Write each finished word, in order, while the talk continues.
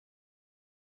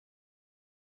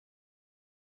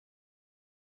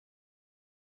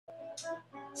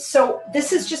So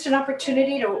this is just an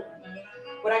opportunity to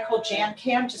what I call jam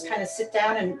cam, just kind of sit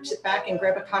down and sit back and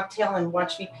grab a cocktail and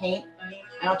watch me paint.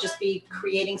 And I'll just be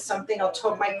creating something. I'll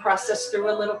talk my process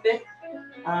through a little bit.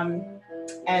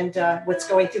 And what's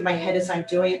going through my head as I'm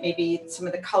doing it, maybe some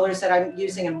of the colors that I'm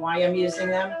using and why I'm using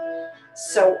them.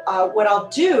 So what I'll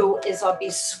do is I'll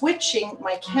be switching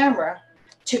my camera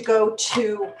to go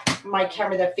to my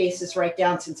camera that faces right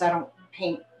down, since I don't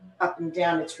paint up and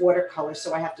down, it's watercolor,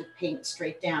 so I have to paint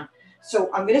straight down.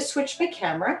 So I'm going to switch my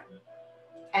camera,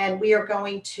 and we are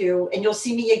going to, and you'll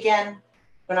see me again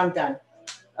when I'm done.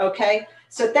 Okay,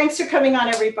 so thanks for coming on,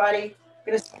 everybody.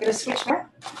 I'm gonna switch more.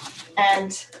 And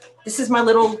this is my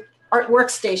little art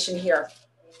workstation here.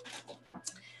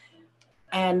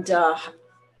 And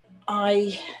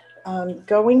I am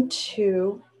going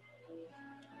to,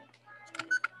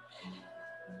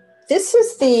 this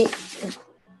is the,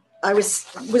 I was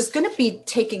going to be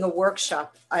taking a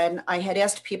workshop, and I had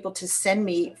asked people to send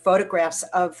me photographs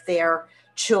of their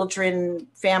children,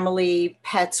 family,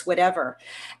 pets, whatever.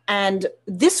 And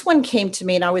this one came to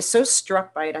me, and I was so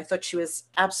struck by it. I thought she was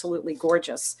absolutely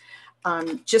gorgeous.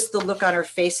 Just the look on her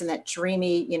face and that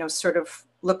dreamy, you know, sort of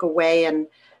look away, and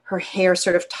her hair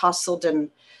sort of tousled, and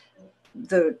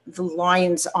the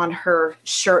lines on her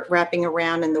shirt wrapping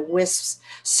around, and the wisps.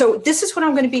 So this is what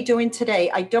I'm going to be doing today.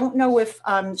 I don't know if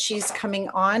she's coming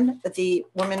on, the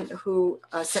woman who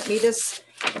sent me this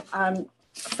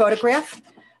photograph,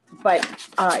 but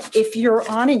if you're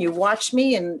on and you watch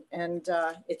me and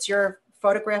it's your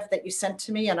photograph that you sent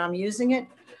to me and I'm using it,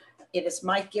 it is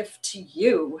my gift to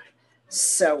you.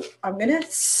 So I'm going to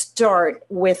start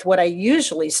with what I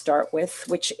usually start with,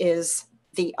 which is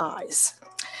the eyes.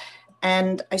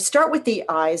 And I start with the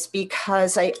eyes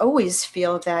because I always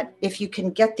feel that if you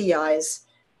can get the eyes,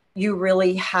 you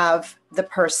really have the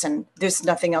person. There's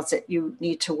nothing else that you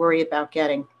need to worry about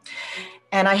getting.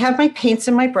 And I have my paints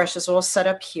and my brushes all set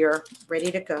up here,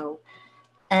 ready to go.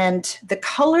 And the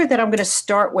color that I'm going to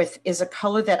start with is a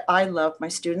color that I love. My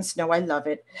students know I love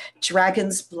it,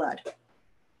 Dragon's Blood.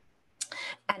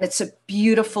 And it's a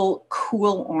beautiful,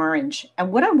 cool orange.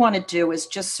 And what I want to do is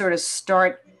just sort of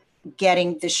start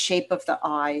getting the shape of the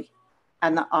eye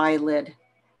and the eyelid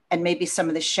and maybe some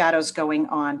of the shadows going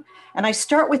on. And I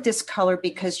start with this color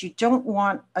because you don't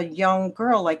want a young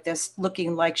girl like this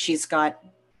looking like she's got,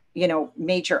 you know,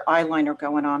 major eyeliner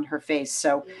going on her face.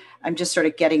 So I'm just sort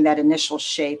of getting that initial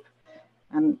shape.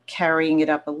 I'm carrying it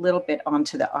up a little bit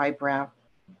onto the eyebrow.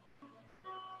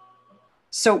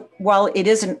 So while it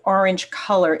is an orange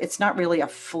color, it's not really a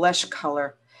flesh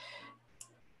color.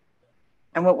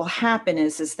 And what will happen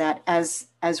is that as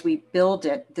we build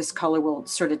it, this color will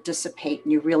sort of dissipate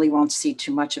and you really won't see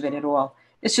too much of it at all.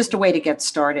 It's just a way to get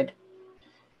started.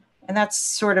 And that's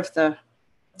sort of the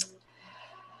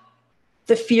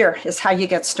fear, is how you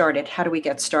get started. How do we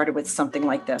get started with something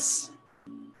like this?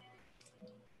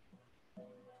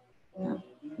 And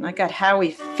I got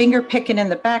Howie finger picking in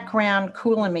the background,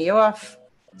 cooling me off,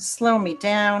 slowing me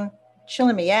down,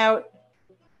 chilling me out.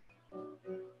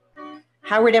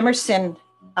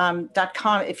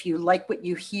 HowardEmerson.com, if you like what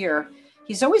you hear.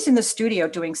 He's always in the studio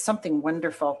doing something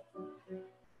wonderful.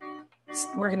 He's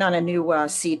working on a new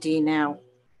CD now.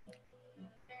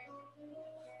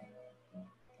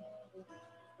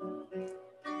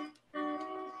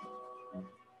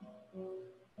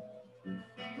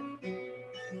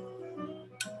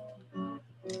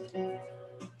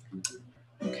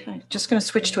 Okay, just going to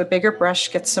switch to a bigger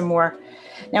brush, get some more.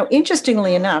 Now,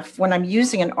 interestingly enough, when I'm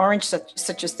using an orange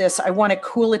such as this, I want to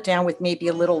cool it down with maybe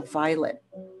a little violet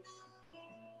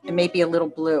and maybe a little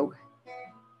blue.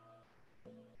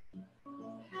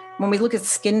 When we look at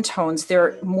skin tones,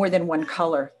 they're more than one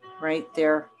color, right?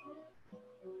 There's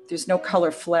no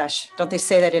color flesh. Don't they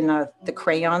say that in the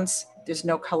crayons? There's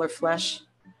no color flesh.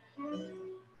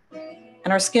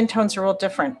 And our skin tones are all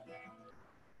different.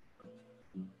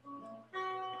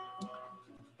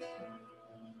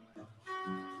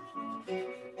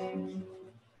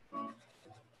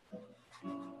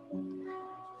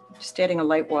 Just adding a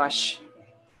light wash.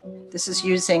 This is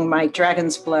using my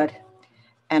Dragon's Blood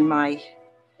and my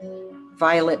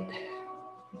violet.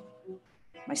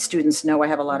 My students know I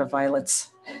have a lot of violets.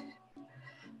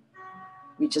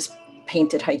 We just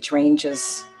painted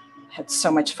hydrangeas. Had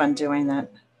so much fun doing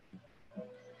that.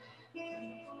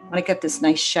 I want to get this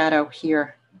nice shadow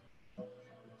here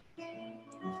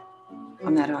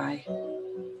on that eye.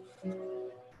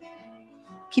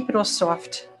 Keep it all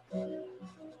soft.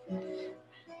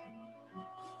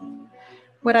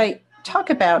 What I talk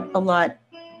about a lot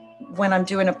when I'm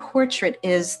doing a portrait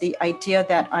is the idea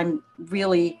that I'm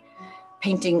really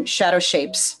painting shadow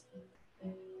shapes.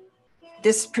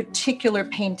 this particular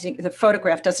painting, the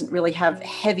photograph doesn't really have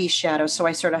heavy shadows, so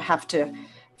I sort of have to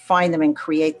find them and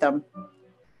create them.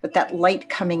 But that light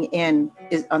coming in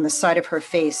is, on the side of her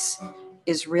face,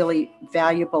 is really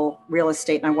valuable real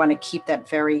estate, and I want to keep that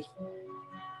very,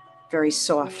 very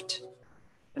soft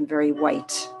and very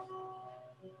white.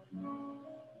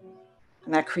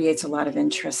 And that creates a lot of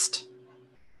interest.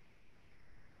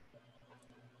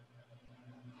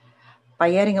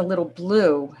 By adding a little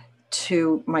blue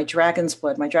to my dragon's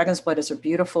blood is a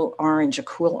beautiful orange, a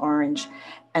cool orange,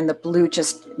 and the blue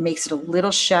just makes it a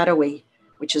little shadowy,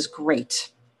 which is great.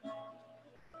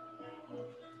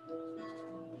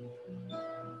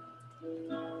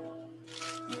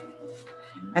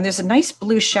 And there's a nice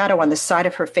blue shadow on the side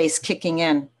of her face kicking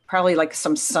in, probably like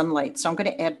some sunlight. So I'm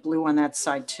going to add blue on that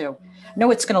side too. I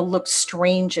know it's going to look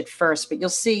strange at first, but you'll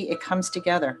see it comes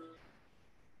together.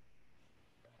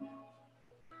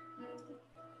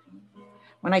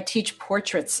 When I teach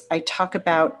portraits, I talk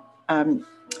about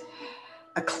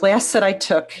a class that I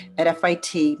took at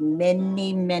FIT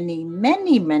many, many,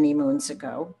 many, many moons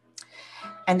ago.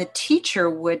 And the teacher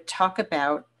would talk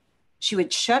about, she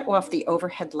would shut off the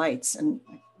overhead lights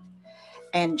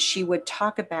and she would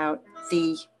talk about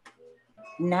the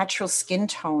natural skin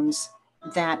tones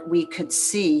that we could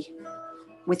see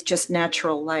with just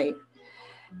natural light.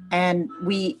 And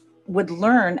we would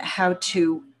learn how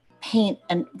to paint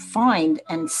and find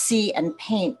and see and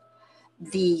paint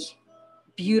the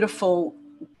beautiful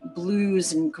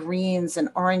blues and greens and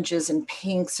oranges and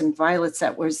pinks and violets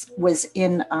that was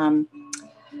in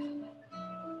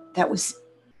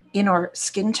our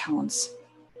skin tones.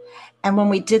 And when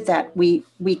we did that, we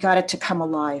got it to come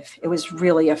alive. It was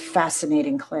really a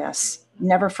fascinating class.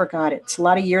 Never forgot it. It's a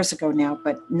lot of years ago now,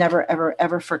 but never, ever,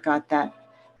 ever forgot that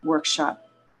workshop.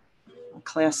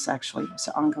 Class, actually. It was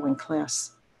an ongoing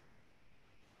class.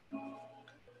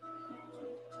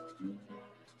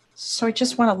 So I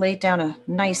just want to lay down a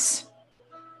nice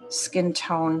skin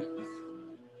tone.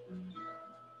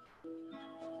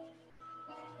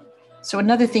 So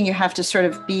another thing you have to sort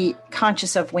of be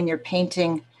conscious of when you're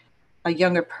painting a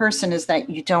younger person is that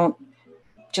you don't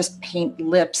just paint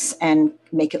lips and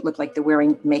make it look like they're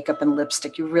wearing makeup and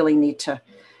lipstick. You really need to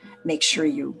make sure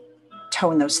you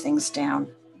tone those things down.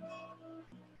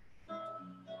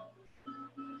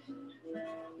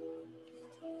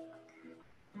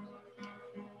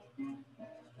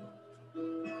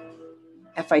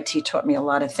 FIT taught me a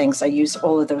lot of things. I use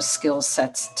all of those skill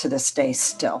sets to this day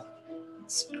still.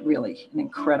 It's really it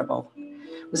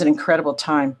was an incredible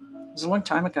time. It was a long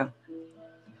time ago,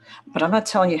 but I'm not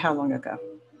telling you how long ago.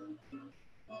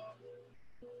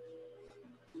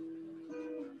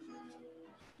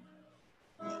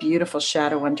 Beautiful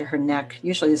shadow under her neck.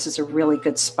 Usually this is a really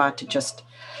good spot to just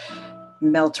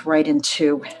melt right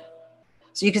into.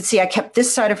 So you can see I kept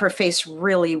this side of her face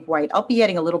really white. I'll be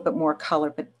adding a little bit more color,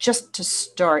 but just to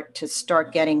start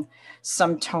getting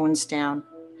some tones down.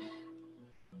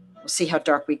 We'll see how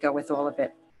dark we go with all of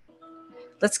it.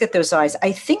 Let's get those eyes.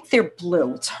 I think they're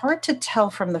blue. It's hard to tell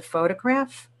from the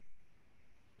photograph,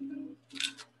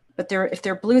 but if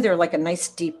they're blue, they're like a nice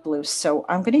deep blue. So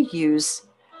I'm going to use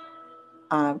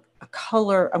a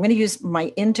color. I'm going to use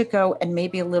my indigo and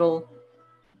maybe a little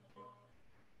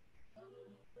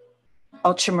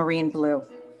ultramarine blue.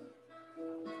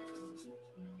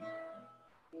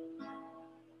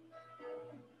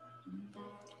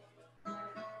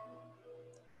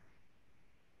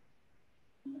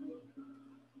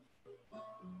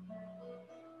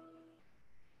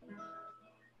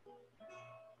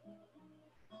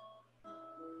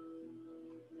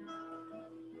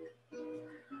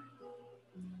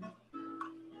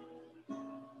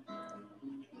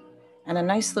 And a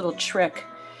nice little trick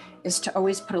is to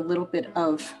always put a little bit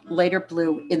of lighter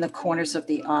blue in the corners of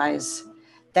the eyes.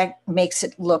 That makes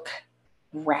it look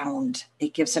round.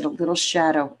 It gives it a little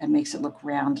shadow and makes it look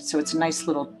round. So it's a nice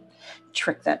little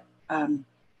trick, that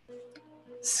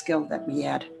skill that we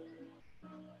add.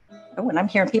 Oh, and I'm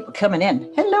hearing people coming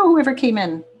in. Hello, whoever came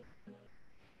in.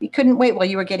 We couldn't wait while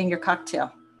you were getting your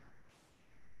cocktail.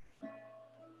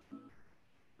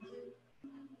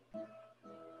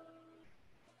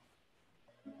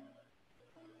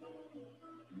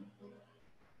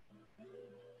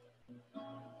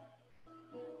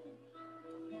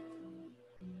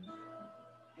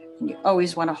 And you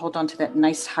always want to hold on to that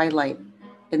nice highlight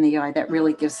in the eye. That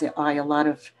really gives the eye a lot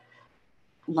of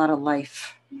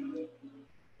life.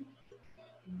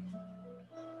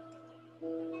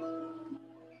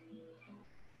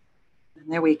 And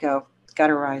there we go. Got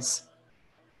her eyes.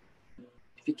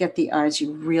 If you get the eyes,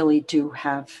 you really do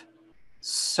have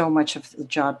so much of the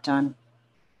job done.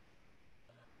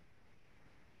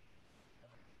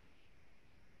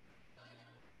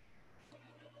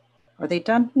 they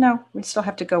done? No, we still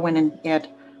have to go in and add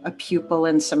a pupil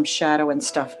and some shadow and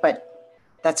stuff, but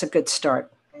that's a good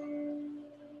start.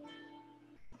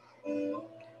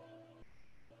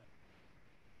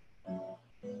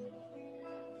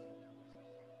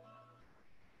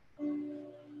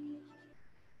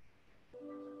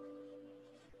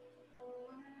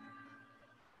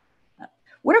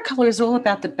 Watercolor is all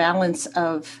about the balance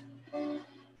of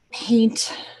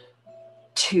paint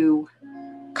to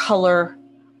color,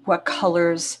 what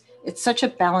colors. It's such a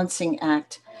balancing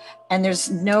act. And there's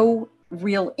no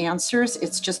real answers.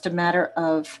 It's just a matter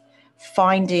of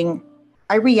finding,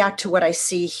 I react to what I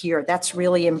see here. That's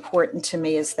really important to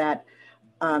me, is that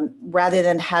rather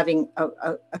than having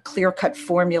a clear-cut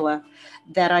formula,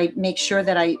 that I make sure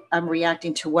that I'm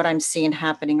reacting to what I'm seeing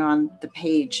happening on the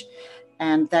page.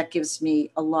 And that gives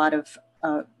me a lot of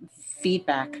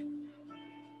feedback.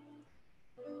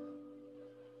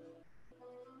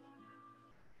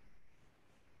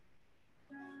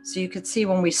 So you could see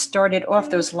when we started off,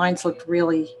 those lines looked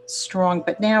really strong,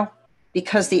 but now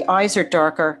because the eyes are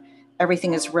darker,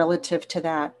 everything is relative to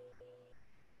that.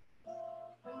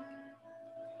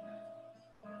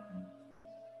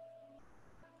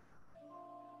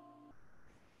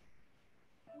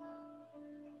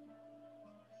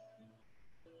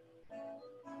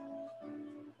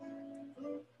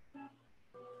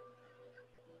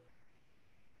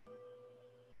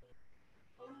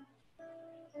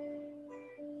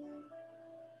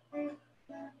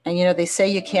 And you know, they say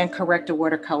you can't correct a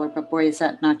watercolor, but boy, is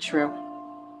that not true.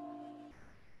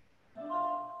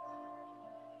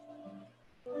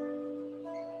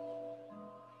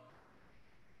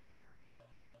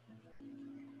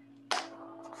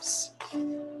 Oops.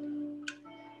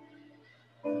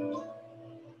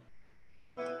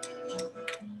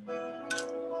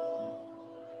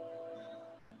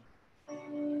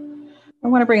 I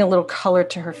want to bring a little color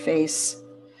to her face.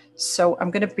 So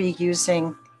I'm going to be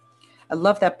using, I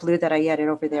love that blue that I added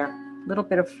over there. A little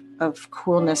bit of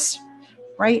coolness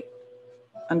right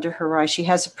under her eye. She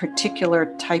has a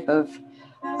particular type of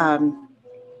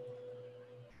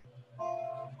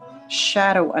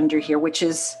shadow under here, which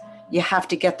is, you have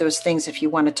to get those things if you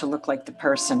want it to look like the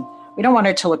person. We don't want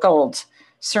her to look old,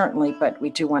 certainly, but we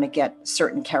do want to get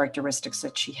certain characteristics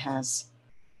that she has.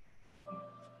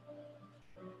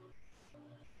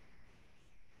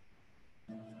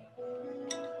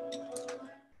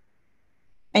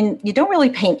 And you don't really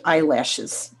paint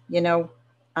eyelashes, you know.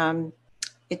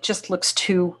 It just looks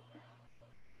too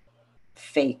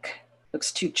fake,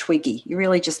 looks too twiggy. You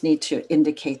really just need to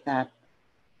indicate that.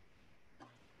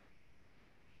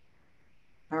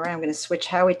 All right, I'm going to switch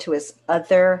Howie to his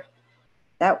other.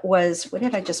 That was, what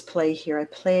did I just play here? I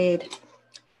played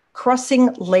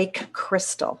Crossing Lake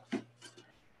Crystal.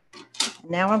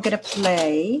 Now I'm going to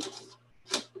play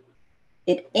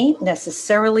It Ain't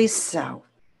Necessarily So.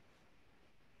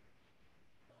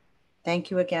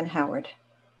 Thank you again, Howard.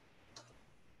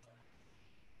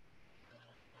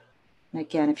 And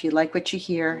again, if you like what you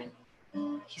hear,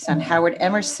 he's on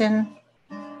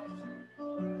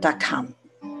howardemerson.com.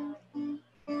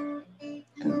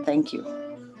 And thank you.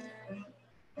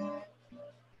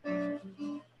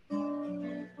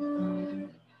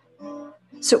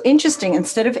 So interesting,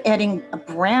 instead of adding a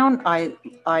brown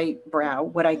eyebrow,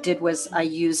 what I did was I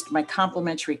used my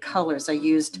complementary colors. I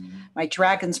used my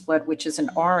dragon's blood, which is an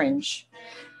orange,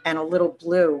 and a little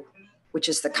blue, which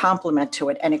is the complement to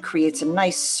it, and it creates a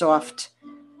nice soft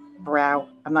brow.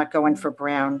 I'm not going for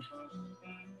brown.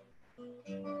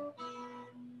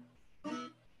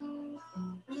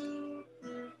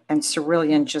 And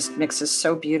cerulean just mixes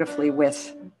so beautifully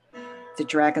with the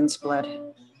dragon's blood.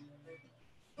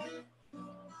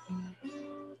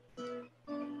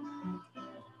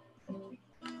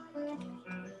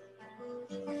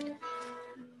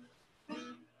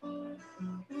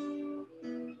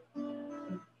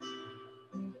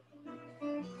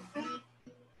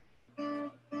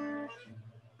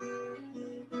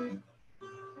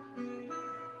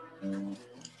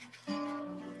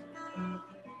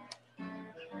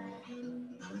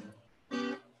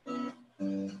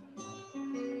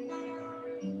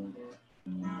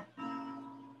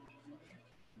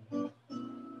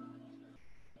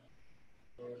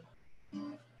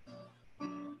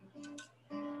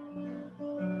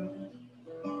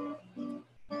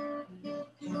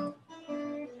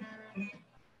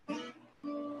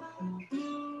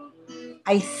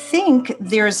 I think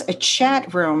there's a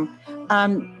chat room.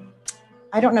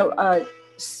 I don't know,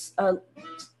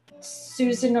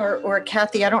 Susan or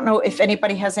Kathy, I don't know if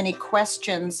anybody has any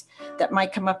questions that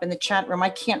might come up in the chat room. I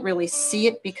can't really see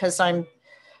it because I'm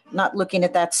not looking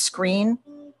at that screen.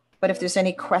 But if there's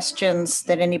any questions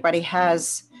that anybody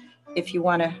has, if you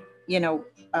want to,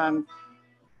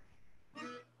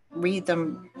 read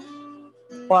them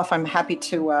off, I'm happy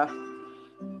to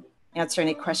answer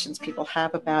any questions people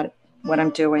have about what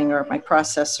I'm doing or my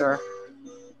process or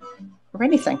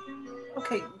anything.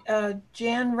 Okay,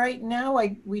 Jan, right now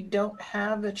we don't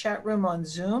have a chat room on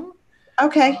Zoom,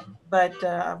 Okay. but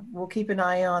we'll keep an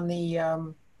eye on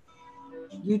the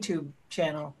YouTube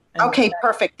channel. And Okay,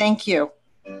 perfect. Thank you.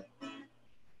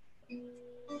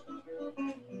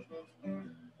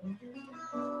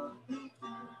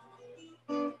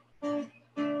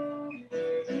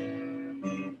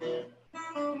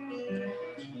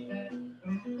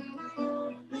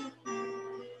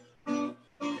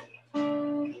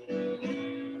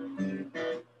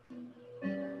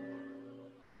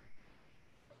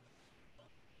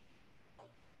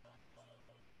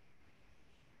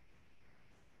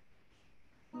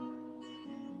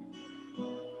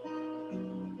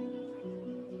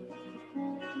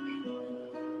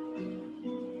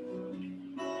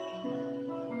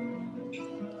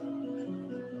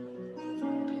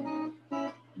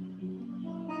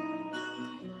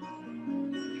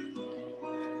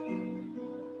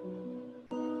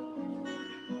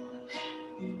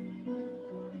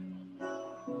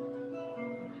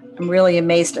 I'm really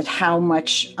amazed at how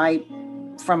much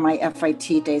from my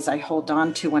FIT days, I hold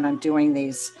on to when I'm doing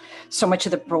these. So much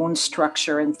of the bone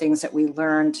structure and things that we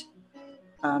learned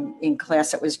in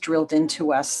class that was drilled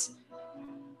into us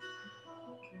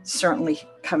certainly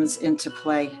comes into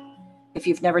play. If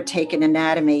you've never taken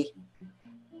anatomy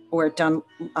or done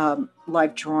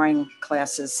live drawing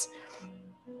classes,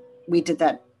 we did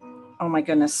that, oh my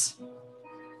goodness,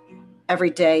 every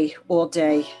day, all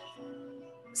day,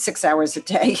 6 hours a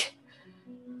day.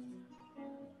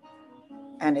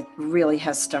 And it really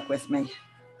has stuck with me.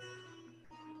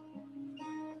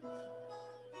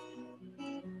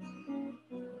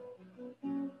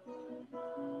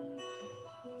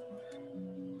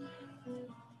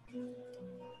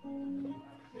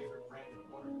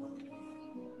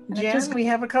 Jan, we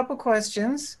have a couple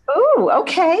questions. Oh,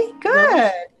 okay,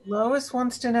 good. Lois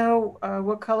wants to know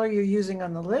what color you're using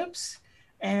on the lips,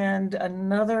 and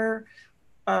another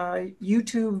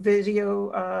YouTube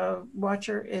video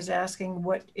watcher is asking,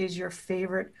 what is your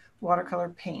favorite watercolor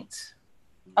paints?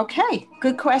 Okay,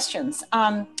 good questions.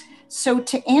 So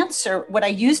to answer, what I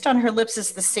used on her lips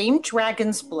is the same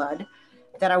dragon's blood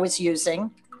that I was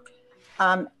using.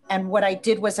 And what I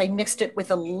did was I mixed it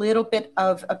with a little bit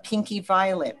of a pinky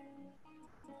violet,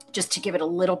 just to give it a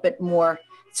little bit more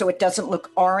so it doesn't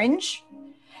look orange.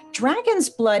 Dragon's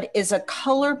blood is a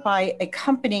color by a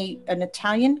company, an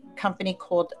Italian company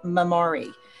called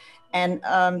Mamari. And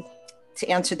to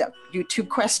answer that YouTube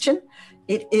question,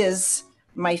 it is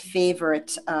my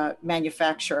favorite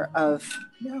manufacturer of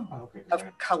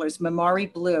colors,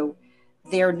 Mamari Blue.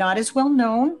 They're not as well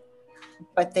known,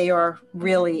 but they are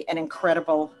really an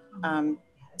incredible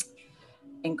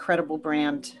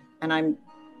brand. And I'm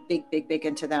big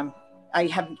into them. I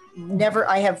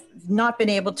have not been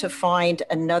able to find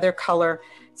another color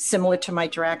similar to my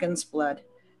dragon's blood.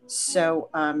 So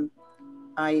and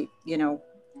my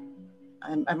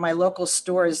local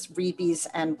stores, Reeby's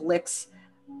and Blick's,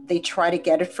 they try to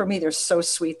get it for me. They're so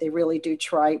sweet. They really do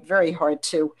try very hard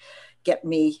to get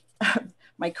me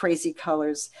my crazy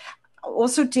colors.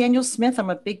 Also, Daniel Smith. I'm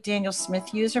a big Daniel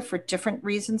Smith user for different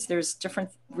reasons. There's different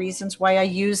reasons why I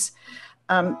use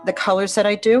the colors that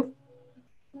I do.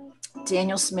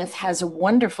 Daniel Smith has a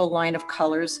wonderful line of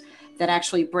colors that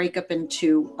actually break up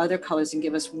into other colors and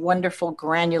give us wonderful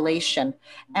granulation.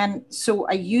 And so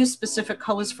I use specific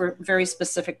colors for very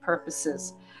specific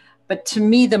purposes. But to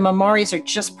me, the Mamaris are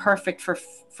just perfect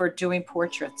for doing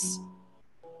portraits.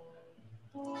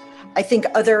 I think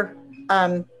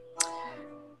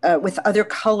with other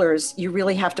colors, you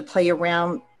really have to play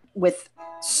around with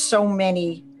so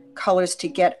many colors to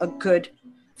get a good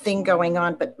thing going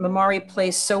on. But Mamari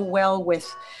plays so well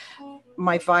with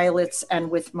my violets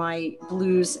and with my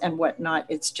blues and whatnot.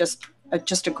 It's just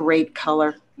a great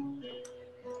color.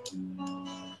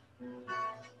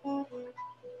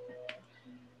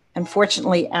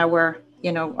 Unfortunately, our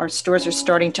stores are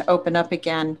starting to open up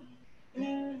again.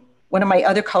 One of my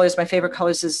other colors, my favorite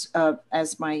colors is,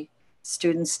 as my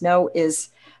students know, is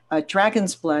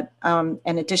dragon's blood.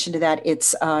 In addition to that,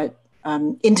 it's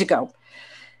indigo.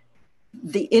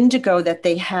 The indigo that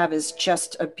they have is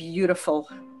just a beautiful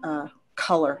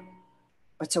color.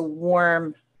 It's a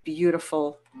warm,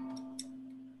 beautiful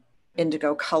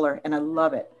indigo color, and I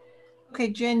love it. Okay,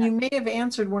 Jen, you may have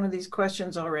answered one of these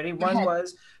questions already. One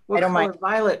was, what color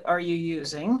violet are you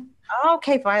using?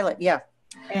 Okay, violet, yeah.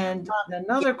 And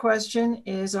another question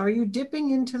is, are you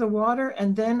dipping into the water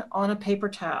and then on a paper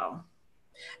towel?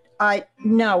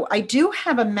 No, I do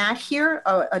have a mat here,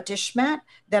 a dish mat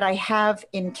that I have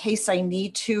in case I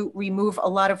need to remove a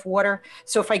lot of water.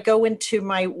 So if I go into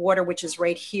my water, which is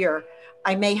right here,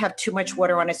 I may have too much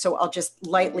water on it. So I'll just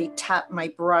lightly tap my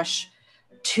brush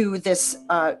to this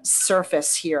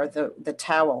surface here, the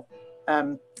towel.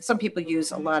 Some people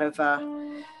use a lot of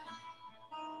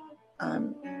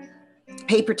um,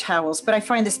 paper towels, but I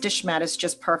find this dish mat is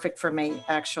just perfect for me,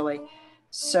 actually.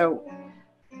 So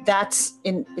that's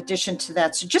in addition to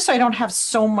that. So just so I don't have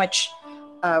so much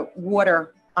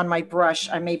water on my brush,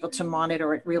 I'm able to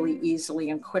monitor it really easily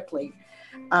and quickly.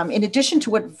 In addition to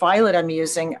what violet I'm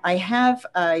using, I have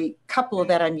a couple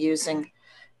that I'm using.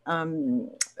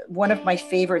 One of my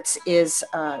favorites is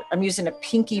I'm using a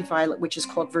pinky violet, which is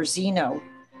called Verzino,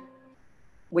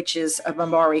 which is a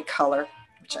Mamari color,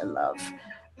 which I love.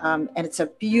 And it's a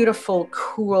beautiful,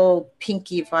 cool,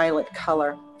 pinky violet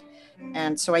color.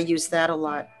 And so I use that a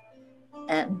lot.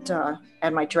 And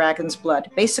my dragon's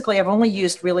blood. Basically, I've only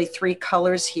used really 3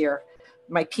 colors here: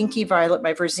 my pinky violet,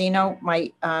 my Verzino,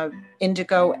 my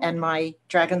indigo, and my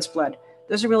dragon's blood.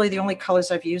 Those are really the only colors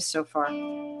I've used so far.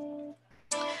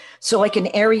 So like an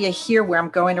area here where I'm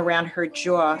going around her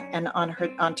jaw and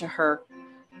onto her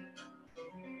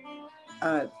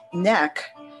neck,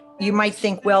 you might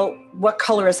think, well, what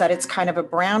color is that? It's kind of a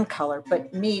brown color.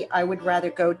 But me, I would rather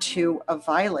go to a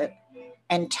violet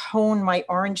and tone my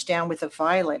orange down with a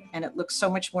violet, and it looks so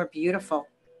much more beautiful.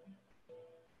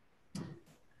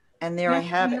 And there I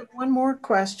have it. One more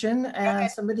question, and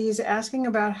somebody is asking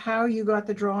about how you got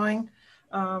the drawing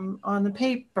on the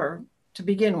paper to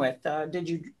begin with. Did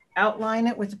you outline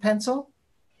it with a pencil?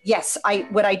 Yes,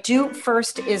 what I do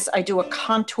first is I do a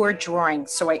contour drawing.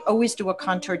 So I always do a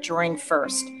contour drawing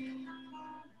first.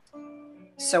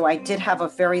 So I did have a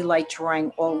very light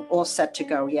drawing all set to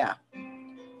go, yeah.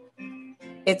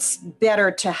 It's better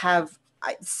to have,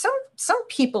 some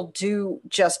people do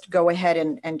just go ahead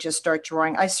and just start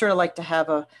drawing. I sort of like to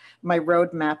have my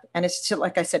roadmap, and it's just,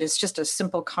 like I said, it's just a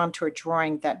simple contour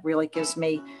drawing that really gives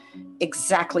me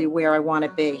exactly where I want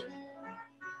to be.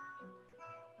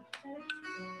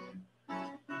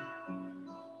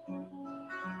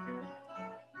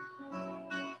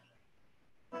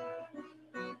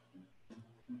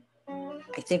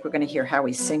 I think we're going to hear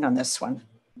Howie sing on this one.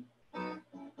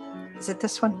 Is it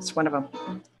this one? It's one of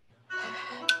them.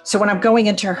 So when I'm going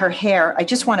into her hair, I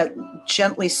just want to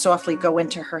gently, softly go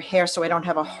into her hair so I don't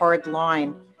have a hard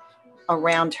line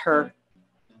around her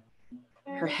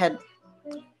head,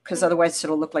 because otherwise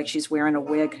it'll look like she's wearing a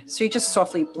wig. So you just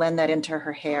softly blend that into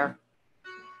her hair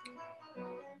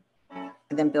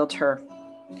and then build her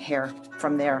hair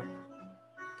from there.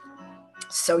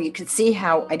 So you can see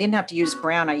how I didn't have to use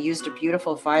brown. I used a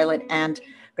beautiful violet, and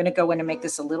I'm going to go in and make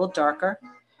this a little darker.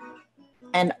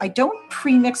 And I don't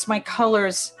pre-mix my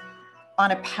colors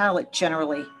on a palette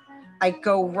generally. I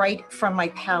go right from my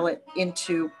palette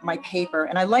into my paper.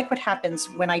 And I like what happens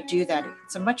when I do that.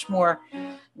 It's a much more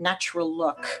natural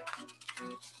look.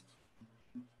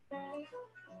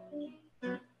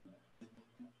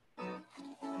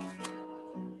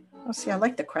 Oh, see, I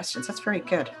like the questions. That's very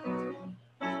good.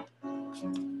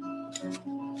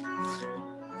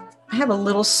 I have a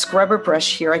little scrubber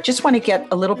brush here. I just want to get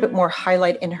a little bit more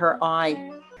highlight in her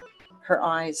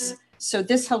eyes. So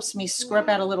this helps me scrub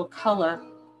out a little color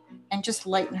and just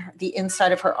lighten the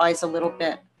inside of her eyes a little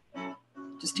bit,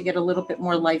 just to get a little bit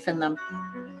more life in them.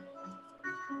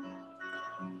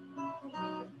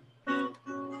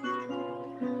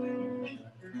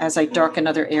 As I darken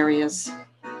other areas.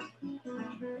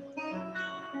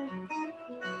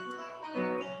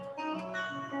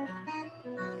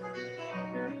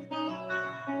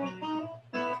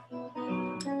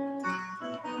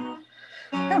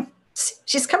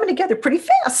 She's coming together pretty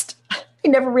fast. I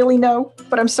never really know,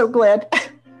 but I'm so glad.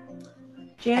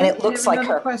 Janet, and it looks like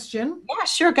her. Question. Yeah,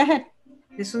 sure. Go ahead.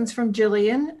 This one's from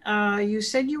Jillian. You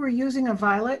said you were using a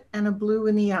violet and a blue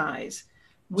in the eyes.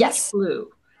 Which yes.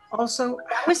 Blue. Also,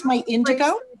 that was my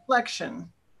indigo reflection.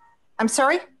 I'm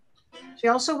sorry? She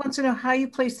also wants to know how you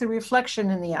place the reflection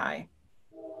in the eye.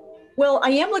 Well,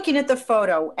 I am looking at the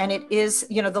photo, and it is,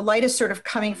 the light is sort of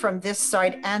coming from this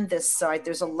side and this side.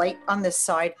 There's a light on this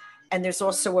side, and there's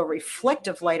also a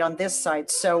reflective light on this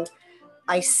side. So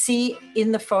I see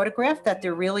in the photograph that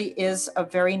there really is a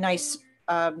very nice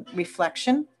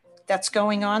reflection that's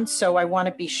going on. So I want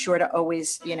to be sure to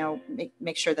always,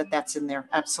 make sure that that's in there.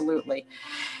 Absolutely.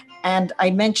 And I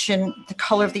mentioned the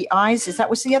color of the eyes.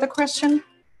 Was the other question?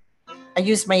 I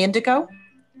used my indigo.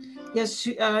 Yes,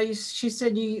 she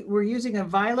said you were using a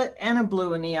violet and a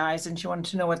blue in the eyes, and she wanted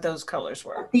to know what those colors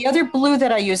were. The other blue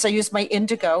that I used my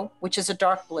indigo, which is a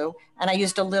dark blue, and I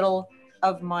used a little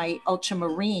of my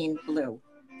ultramarine blue.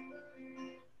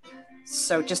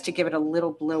 So just to give it a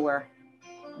little bluer.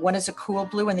 One is a cool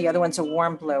blue and the other one's a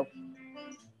warm blue.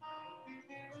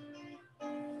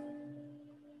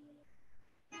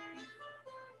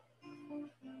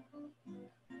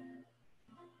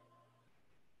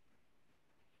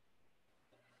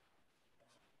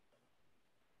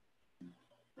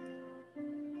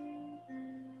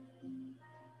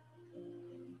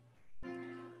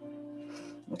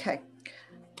 Okay.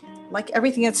 Like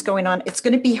everything that's going on, it's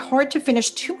going to be hard to finish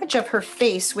too much of her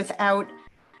face without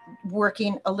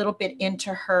working a little bit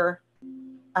into her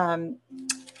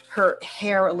her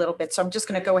hair a little bit. So I'm just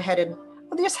going to go ahead and,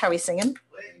 oh, there's Howie singing.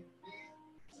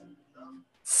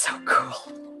 So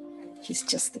cool. He's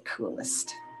just the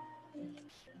coolest.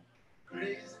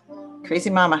 Crazy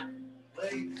mama.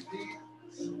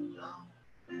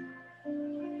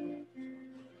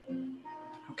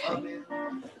 Okay.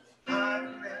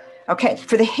 Okay,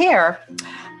 for the hair,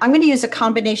 I'm going to use a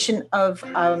combination of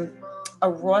a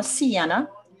raw sienna,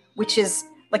 which is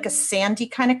like a sandy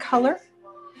kind of color.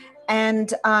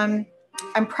 And I'm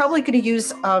probably going to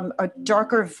use a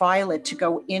darker violet to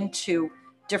go into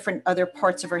different other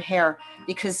parts of her hair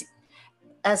because,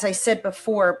 as I said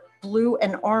before, blue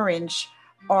and orange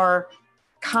are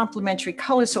complementary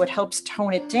colors, so it helps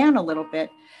tone it down a little bit.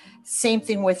 Same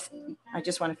thing with, I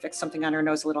just want to fix something on her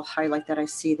nose, a little highlight that I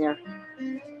see there.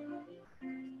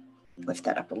 Lift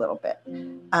that up a little bit.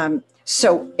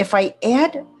 So if I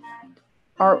add,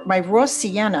 my raw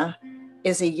sienna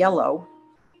is a yellow,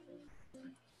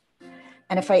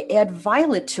 and if I add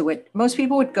violet to it, most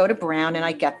people would go to brown, and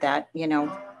I get that, you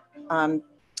know.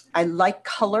 I like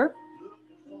color,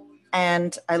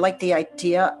 and I like the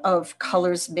idea of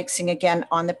colors mixing again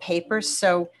on the paper.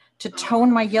 So to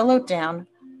tone my yellow down,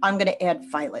 I'm going to add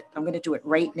violet. I'm going to do it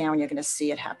right now, and you're going to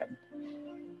see it happen.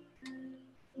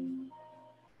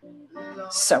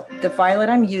 So the violet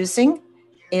I'm using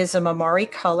is a Mamari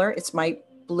color. It's my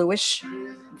bluish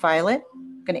violet.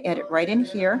 I'm going to add it right in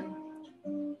here.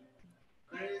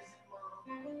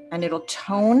 And it'll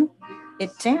tone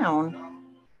it down.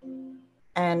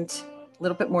 And a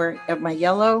little bit more of my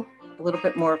yellow, a little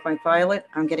bit more of my violet.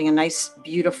 I'm getting a nice,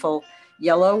 beautiful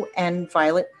yellow and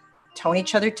violet tone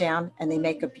each other down, and they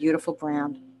make a beautiful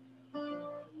brown.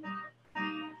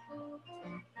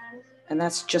 And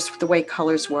that's just the way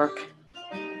colors work.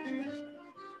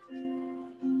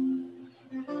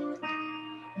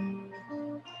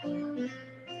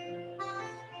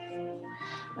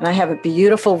 And I have a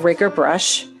beautiful rigger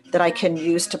brush that I can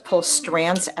use to pull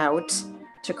strands out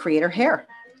to create her hair.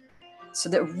 So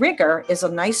the rigger is a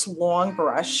nice long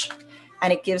brush,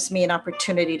 and it gives me an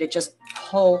opportunity to just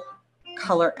pull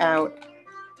color out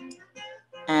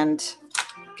and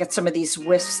get some of these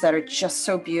wisps that are just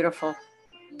so beautiful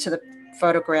to the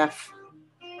photograph.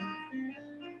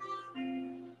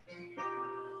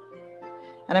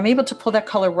 And I'm able to pull that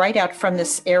color right out from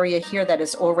this area here that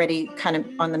is already kind of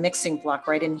on the mixing block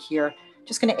right in here.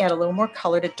 Just going to add a little more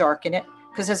color to darken it,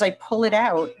 because as I pull it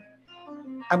out,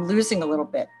 I'm losing a little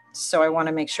bit. So I want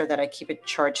to make sure that I keep it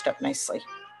charged up nicely.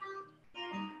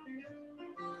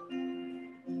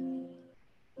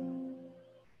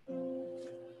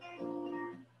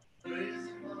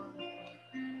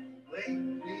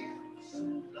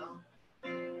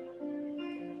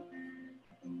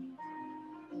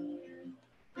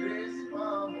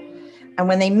 And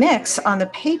when they mix on the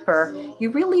paper, you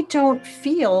really don't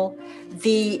feel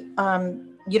the,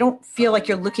 you don't feel like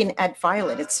you're looking at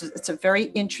violet. It's a very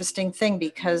interesting thing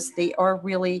because they are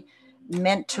really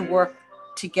meant to work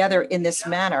together in this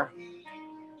manner,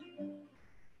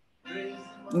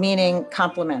 meaning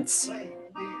complements.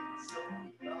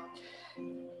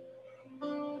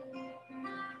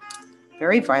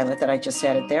 Very violet that I just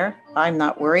added there. I'm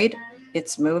not worried.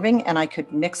 It's moving, and I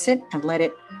could mix it and let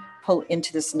it pull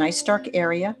into this nice dark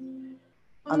area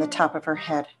on the top of her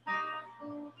head.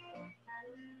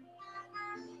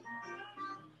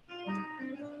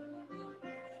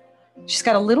 She's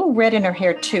got a little red in her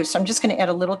hair too, so I'm just going to add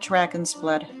a little dragon's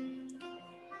blood.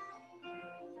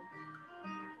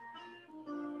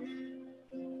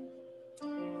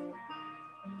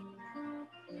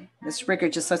 This rigger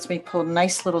just lets me pull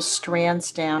nice little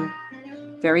strands down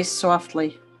very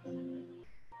softly.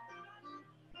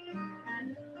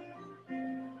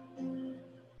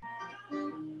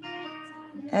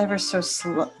 Ever so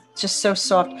slow, just so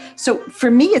soft. So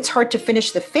for me, it's hard to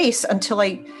finish the face until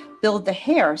I build the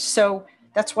hair. So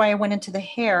that's why I went into the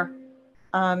hair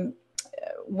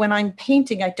when I'm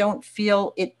painting, I don't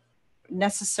feel it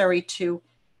necessary to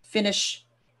finish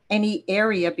any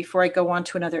area before I go on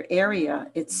to another area.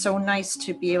 It's so nice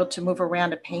to be able to move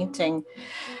around a painting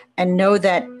and know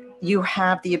that you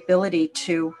have the ability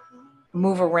to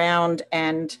move around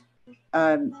and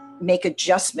make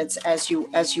adjustments as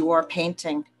you are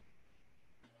painting.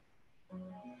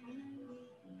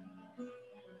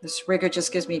 This rigger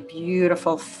just gives me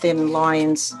beautiful thin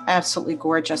lines, absolutely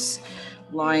gorgeous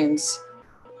lines.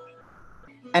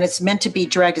 And it's meant to be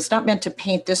dragged. It's not meant to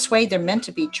paint this way. They're meant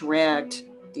to be dragged,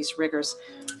 these riggers.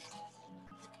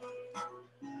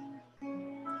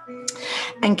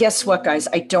 And guess what, guys?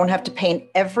 I don't have to paint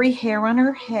every hair on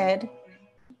her head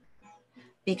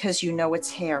because you know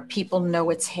it's hair. People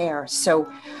know it's hair.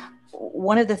 So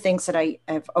one of the things that I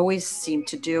have always seemed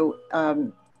to do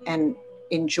and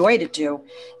enjoy to do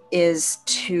is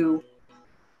to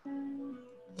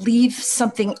leave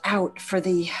something out for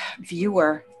the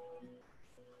viewer.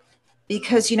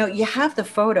 Because, you know, you have the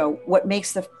photo. What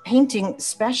makes the painting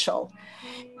special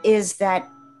is that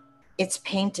it's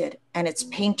painted and it's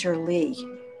painterly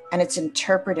and it's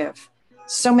interpretive.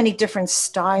 So many different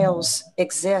styles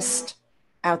exist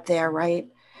out there, right?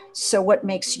 So what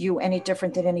makes you any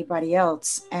different than anybody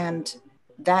else? And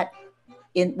that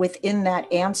within that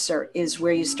answer is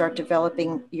where you start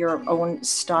developing your own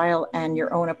style and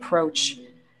your own approach.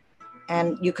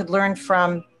 And you could learn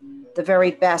from the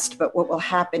very best, but what will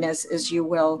happen is you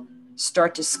will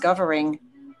start discovering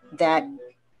that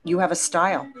you have a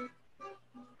style.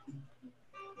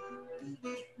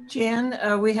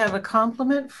 Jan, we have a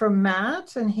compliment from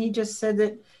Matt, and he just said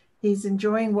that he's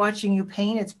enjoying watching you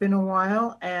paint. It's been a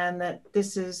while, and that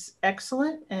this is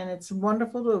excellent, and it's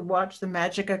wonderful to watch the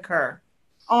magic occur.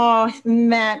 Oh,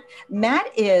 Matt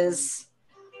is,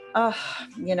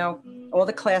 you know, all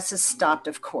the classes stopped,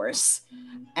 of course.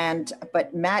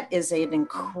 But Matt is he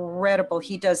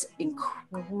does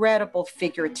incredible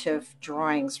figurative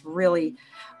drawings, really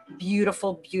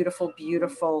beautiful, beautiful,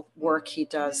 beautiful work he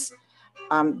does.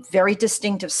 Very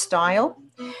distinctive style.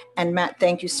 And Matt,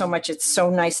 thank you so much. It's so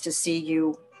nice to see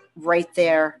you right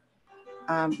there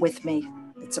with me.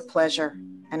 It's a pleasure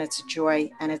and it's a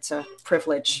joy and it's a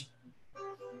privilege.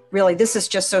 Really, this is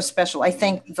just so special. I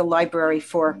thank the library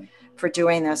for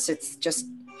doing this. It's just,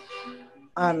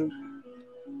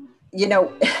 you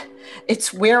know,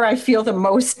 it's where I feel the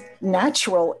most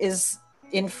natural is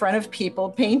in front of people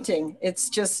painting. It's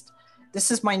just, this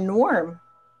is my norm.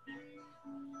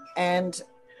 And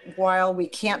while we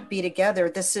can't be together,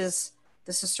 this is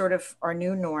sort of our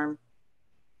new norm.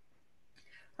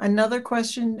 Another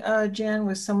question, Jan,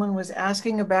 was someone was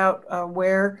asking about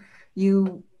where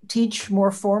you teach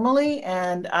more formally.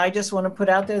 And I just want to put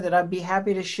out there that I'd be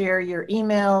happy to share your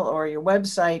email or your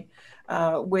website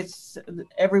with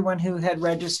everyone who had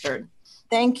registered.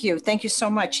 Thank you. Thank you so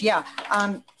much. Yeah.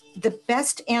 The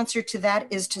best answer to that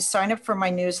is to sign up for my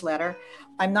newsletter.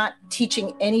 I'm not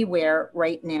teaching anywhere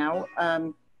right now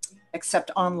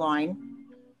except online.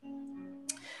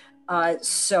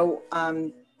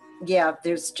 Yeah,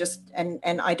 there's just, and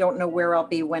I don't know where I'll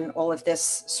be when all of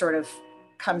this sort of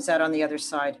comes out on the other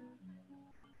side.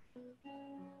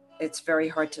 It's very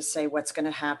hard to say what's going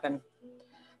to happen.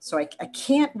 So I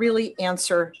can't really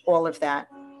answer all of that.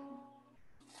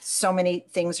 So many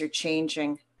things are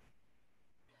changing.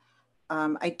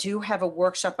 I do have a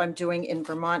workshop I'm doing in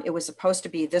Vermont. It was supposed to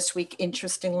be this week,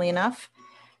 interestingly enough.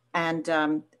 And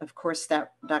of course,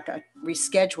 that got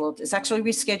rescheduled. It's actually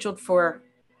rescheduled for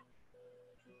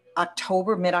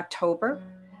October, mid-October.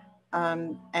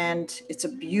 And it's a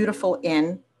beautiful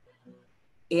inn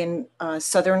in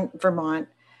southern Vermont.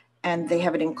 And they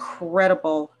have an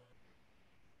incredible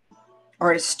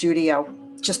artist studio,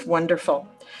 just wonderful.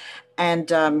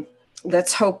 And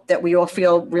let's hope that we all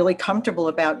feel really comfortable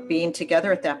about being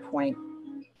together at that point.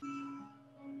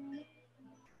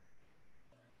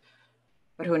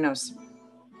 But who knows?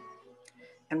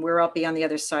 And where I'll be on the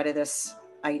other side of this,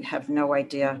 I have no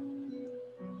idea.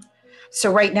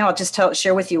 So right now, I'll just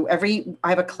share with you, I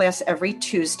have a class every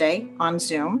Tuesday on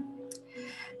Zoom.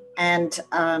 And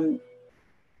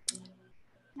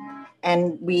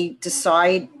we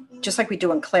decide, just like we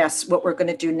do in class, what we're going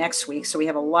to do next week. So we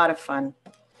have a lot of fun.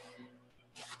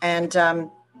 And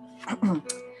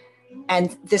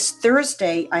and this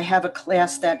Thursday, I have a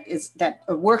class a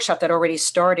workshop that already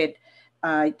started.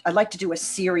 I'd like to do a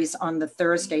series on the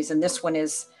Thursdays, and this one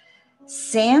is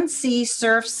Sand, Sea,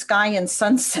 Surf, Sky, and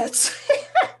Sunsets.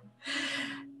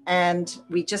 And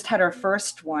we just had our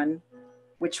first one,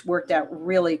 which worked out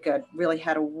really good. Really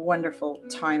had a wonderful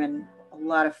time and a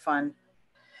lot of fun.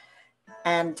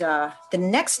 And the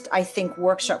next, I think,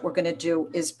 workshop we're going to do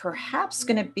is perhaps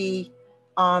going to be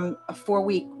a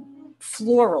 4-week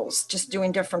florals, just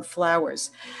doing different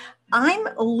flowers. I'm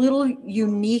a little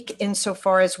unique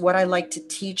insofar as what I like to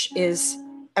teach is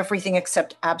everything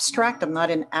except abstract. I'm not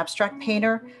an abstract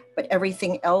painter, but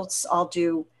everything else I'll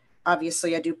do.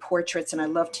 Obviously, I do portraits, and I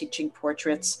love teaching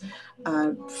portraits,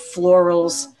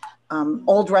 florals,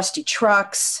 old rusty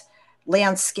trucks,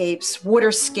 landscapes,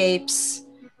 waterscapes.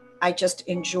 I just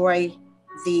enjoy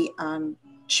the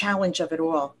challenge of it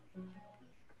all.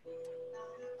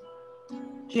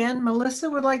 Jen, Melissa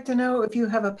would like to know if you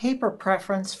have a paper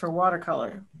preference for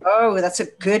watercolor. Oh, that's a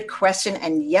good question.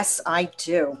 And yes, I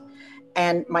do.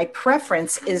 And my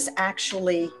preference is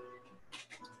actually,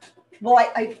 well,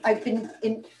 I've been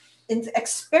in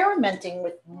experimenting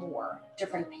with more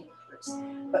different papers,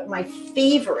 but my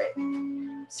favorite,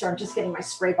 sorry, I'm just getting my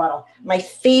spray bottle. My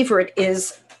favorite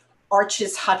is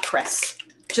Arches Hot Press.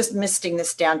 Just misting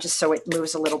this down just so it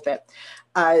moves a little bit.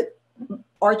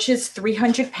 Arches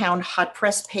 300-pound hot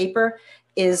press paper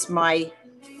is my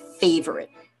favorite.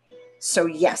 So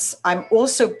yes, I'm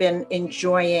also been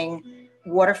enjoying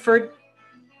Waterford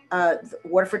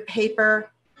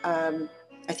paper. I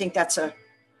think that's a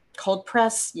cold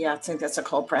press. Yeah, I think that's a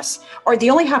cold press. Or the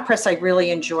only hot press I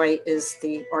really enjoy is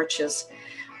the Arches.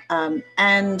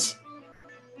 And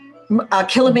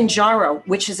Kilimanjaro,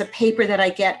 which is a paper that I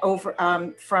get over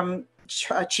from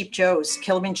Cheap Joe's.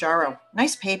 Kilimanjaro,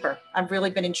 nice paper. I've really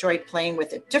been enjoying playing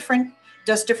with it.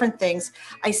 Does different things.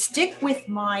 I stick with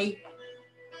my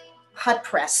hot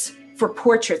press for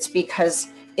portraits because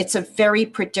it's a very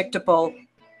predictable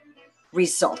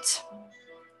result.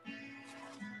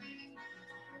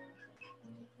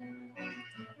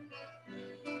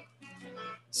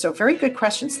 So very good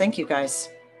questions. Thank you, guys.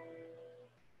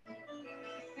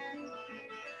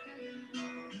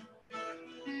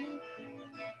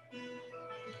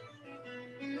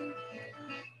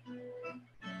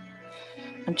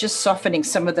 I'm just softening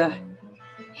some of the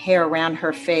hair around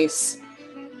her face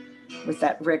with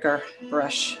that rigger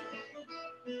brush.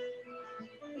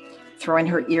 Throwing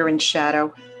her ear in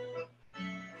shadow.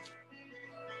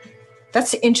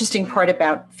 That's the interesting part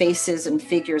about faces and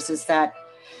figures is that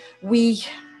we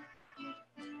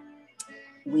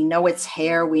know it's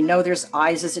hair, we know there's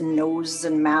eyes and noses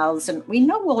and mouths, and we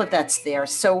know all of that's there.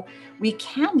 So we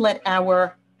can let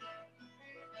our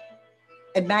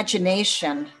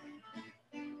imagination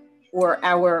or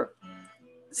our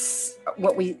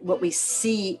what we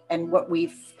see and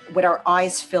what our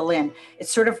eyes fill in.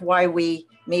 It's sort of why we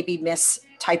maybe miss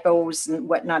typos and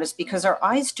whatnot, is because our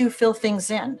eyes do fill things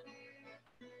in.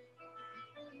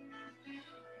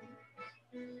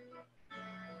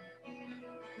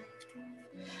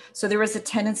 So there is a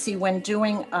tendency when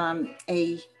doing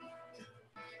a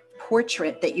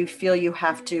portrait that you feel you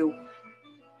have to,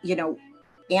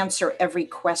 answer every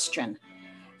question.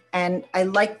 And I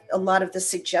like a lot of the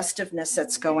suggestiveness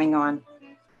that's going on.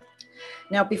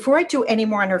 Now, before I do any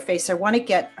more on her face, I want to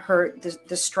get her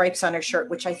the stripes on her shirt,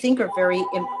 which I think are very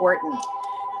important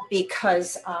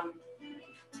because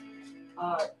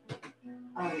I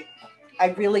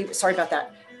really, sorry about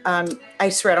that. I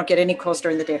swear I don't get any calls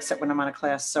during the day except when I'm on a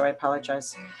class, so I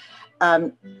apologize.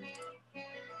 I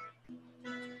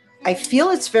feel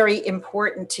it's very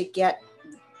important to get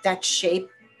that shape,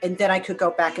 and then I could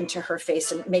go back into her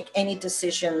face and make any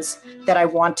decisions that I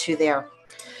want to there.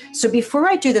 So before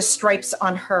I do the stripes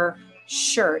on her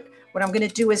shirt, what I'm going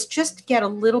to do is just get a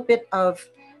little bit of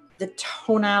the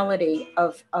tonality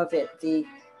of it, the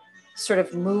sort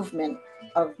of movement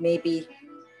of maybe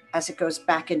as it goes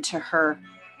back into her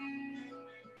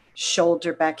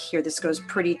shoulder back here. This goes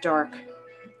pretty dark.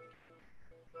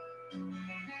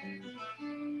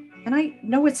 And I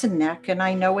know it's a neck, and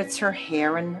I know it's her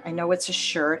hair, and I know it's a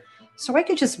shirt. So I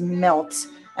could just melt.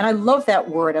 And I love that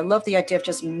word. I love the idea of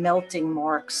just melting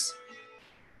marks.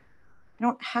 I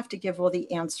don't have to give all the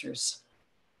answers.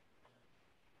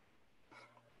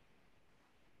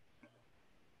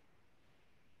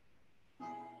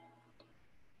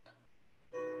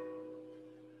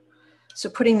 So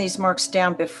putting these marks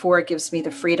down before gives me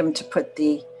the freedom to put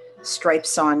the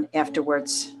stripes on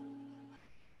afterwards.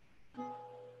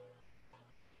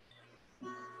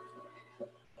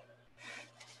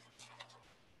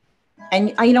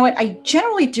 And you know what? I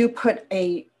generally do put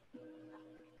a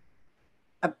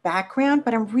background,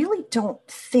 but I really don't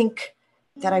think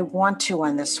that I want to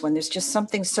on this one. There's just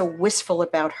something so wistful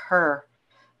about her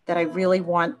that I really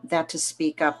want that to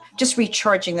speak up. Just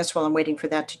recharging this while I'm waiting for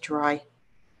that to dry.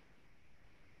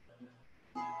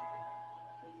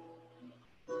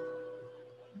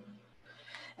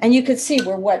 And you can see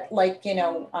we're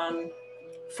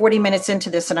 40 minutes into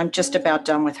this, and I'm just about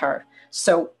done with her.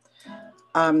 So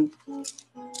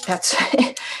that's,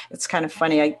 it's kind of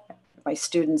funny. My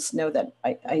students know that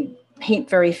I paint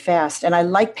very fast, and I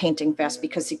like painting fast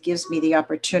because it gives me the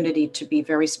opportunity to be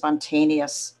very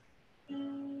spontaneous.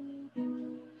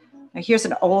 Now here's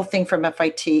an old thing from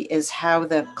FIT is how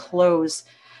the clothes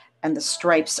and the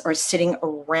stripes are sitting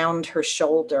around her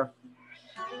shoulder.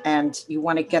 And you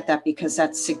want to get that because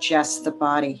that suggests the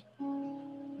body.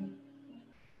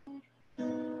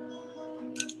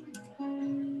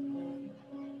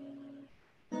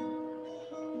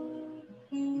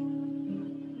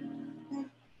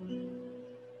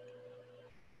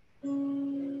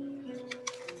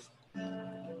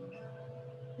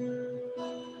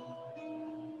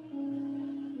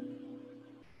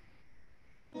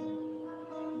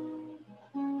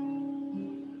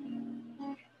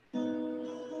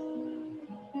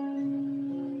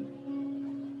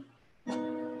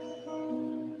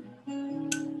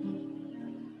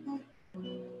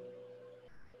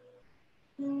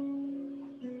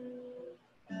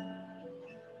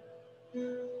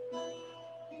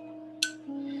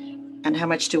 And how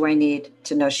much do I need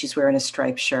to know she's wearing a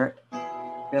striped shirt?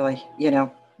 Really, you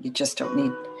just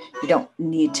you don't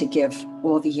need to give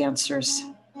all the answers.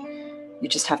 You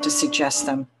just have to suggest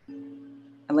them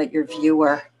and let your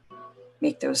viewer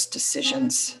make those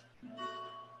decisions.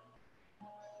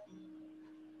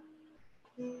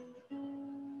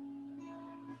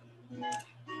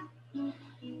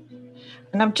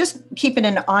 And I'm just keeping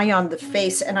an eye on the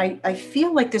face, and I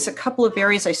feel like there's a couple of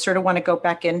areas I sort of want to go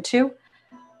back into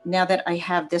now that I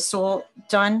have this all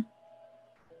done.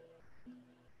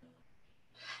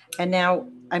 And now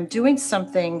I'm doing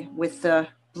something with the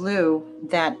blue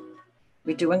that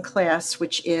we do in class,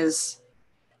 which is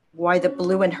why the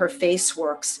blue in her face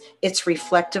works. It's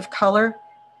reflective color,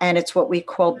 and it's what we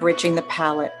call bridging the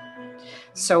palette.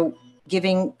 So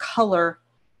giving color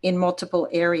in multiple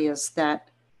areas that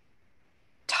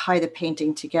tie the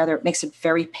painting together. It makes it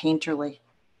very painterly.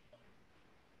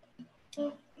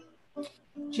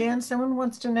 Jan, someone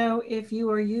wants to know if you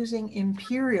are using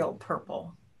Imperial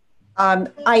Purple.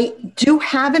 I do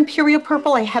have Imperial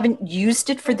Purple. I haven't used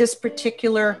it for this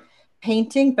particular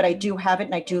painting, but I do have it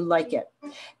and I do like it.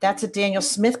 That's a Daniel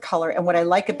Smith color. And what I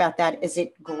like about that is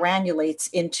it granulates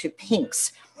into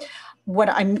pinks. What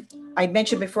I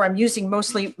mentioned before, I'm using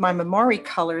mostly my Memori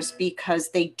colors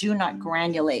because they do not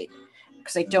granulate,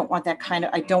 because I don't want that kind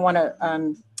of, I don't want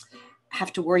to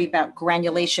have to worry about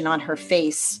granulation on her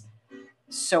face.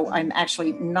 So I'm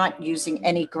actually not using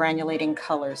any granulating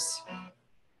colors.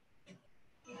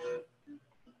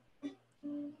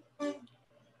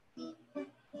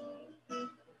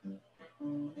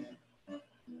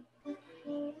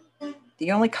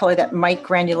 The only color that might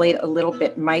granulate a little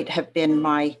bit might have been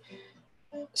my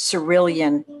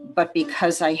cerulean, but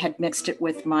because I had mixed it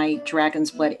with my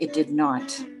dragon's blood, it did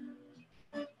not.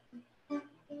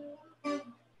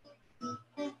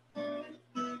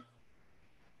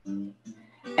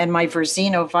 And my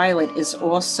Verzino Violet is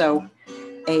also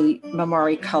a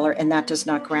Memori color, and that does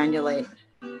not granulate.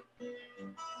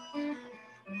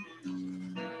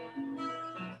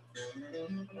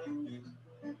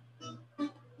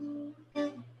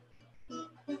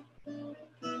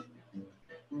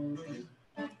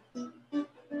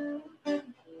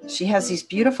 She has these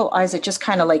beautiful eyes that just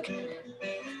kind of like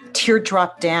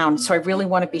teardrop down. So I really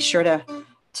want to be sure to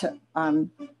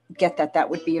get that. That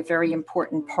would be a very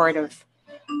important part of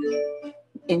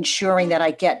ensuring that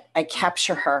I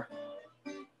capture her.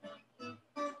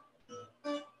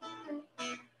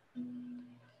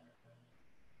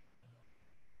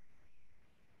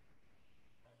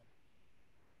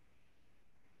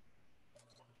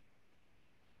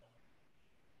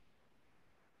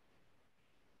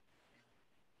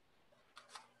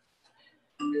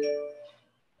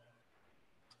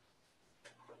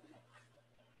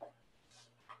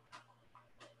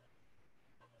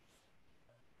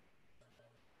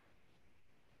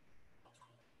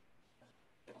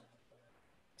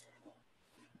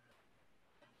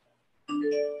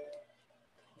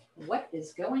 What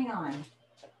is going on?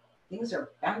 Things are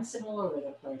bouncing all over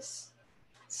the place.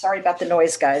 Sorry about the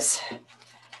noise, guys.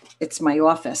 It's my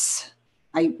office.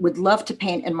 I would love to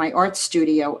paint in my art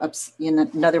studio up in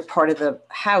another part of the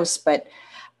house, but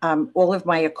all of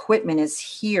my equipment is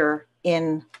here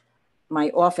in my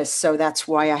office. So that's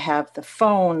why I have the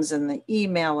phones and the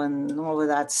email and all of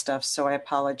that stuff. So I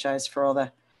apologize for all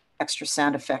the extra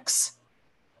sound effects.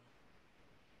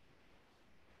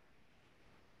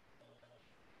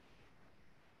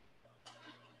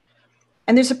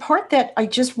 And there's a part that I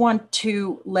just want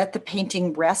to let the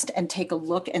painting rest and take a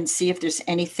look and see if there's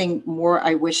anything more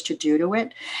I wish to do to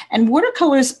it. And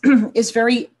watercolors is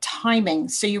very timing.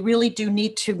 So you really do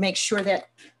need to make sure that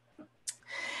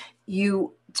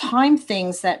you time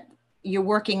things that you're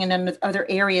working in other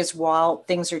areas while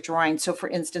things are drying. So for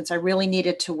instance, I really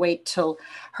needed to wait till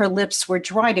her lips were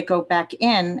dry to go back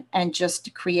in and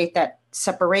just create that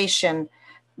separation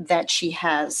that she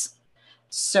has.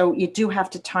 So you do have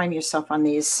to time yourself on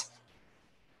these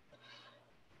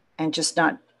and just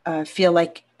not feel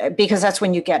like, because that's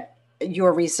when you get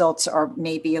your results are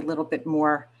maybe a little bit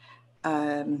more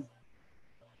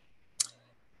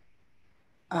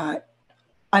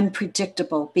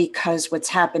unpredictable, because what's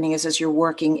happening is as you're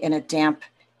working in a damp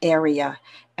area,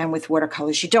 and with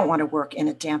watercolors, you don't want to work in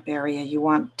a damp area. You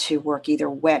want to work either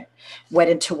wet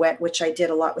into wet, which I did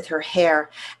a lot with her hair,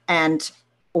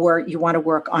 or you want to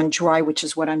work on dry, which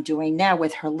is what I'm doing now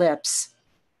with her lips.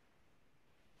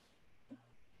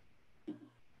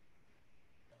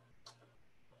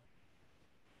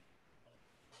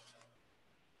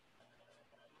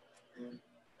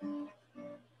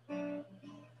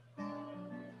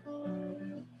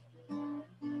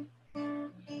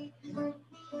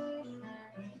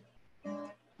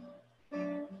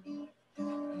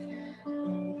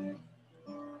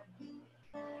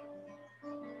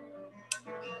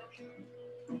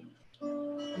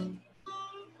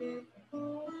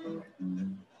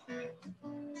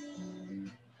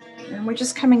 And we're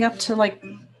just coming up to like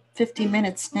 50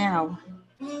 minutes now.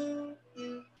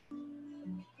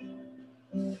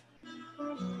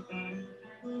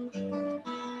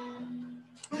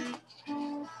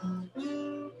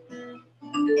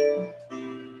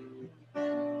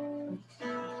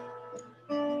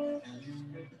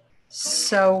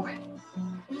 So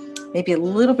maybe a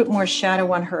little bit more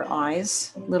shadow on her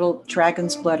eyes, little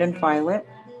dragon's blood and violet.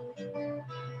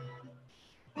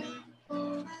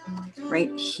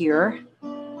 Right here.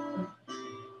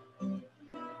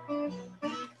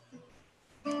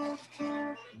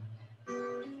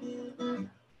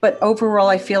 But overall,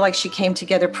 I feel like she came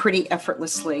together pretty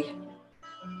effortlessly.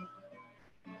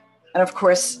 And of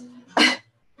course,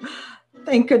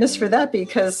 thank goodness for that,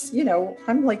 because, you know,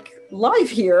 I'm like live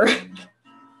here.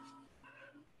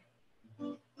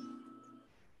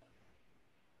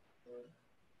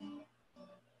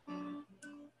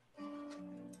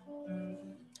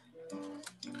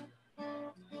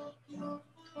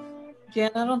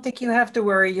 Jen, I don't think you have to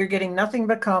worry. You're getting nothing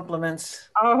but compliments.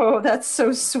 Oh, that's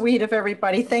so sweet of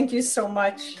everybody. Thank you so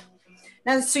much.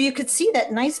 Now, so you could see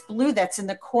that nice blue that's in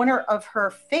the corner of her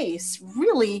face.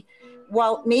 Really,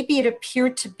 while maybe it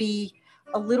appeared to be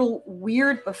a little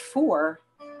weird before,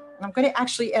 and I'm going to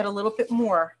actually add a little bit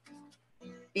more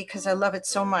because I love it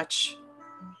so much.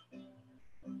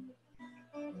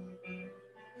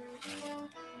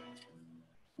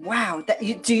 Wow,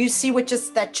 do you see what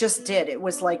that just did? It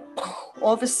was like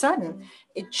all of a sudden,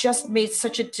 it just made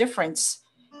such a difference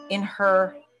in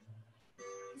her.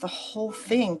 The whole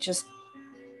thing just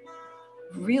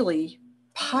really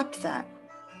popped that.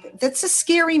 That's a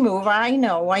scary move. I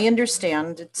know. I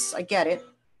understand. I get it.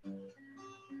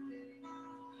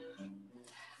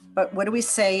 But what do we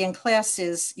say in class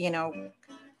is, you know,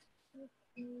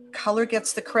 color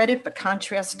gets the credit, but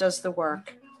contrast does the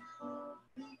work.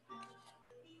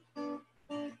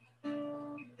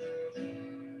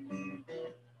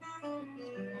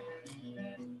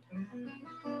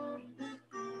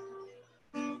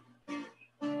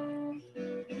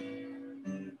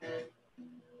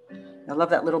 I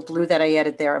love that little blue that I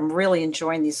added there. I'm really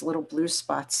enjoying these little blue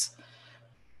spots.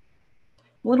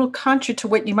 A little contrary to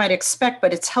what you might expect,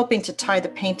 but it's helping to tie the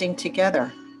painting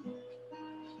together.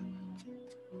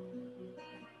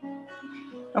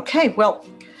 Okay, well,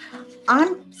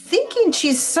 I'm thinking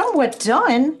she's somewhat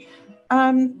done.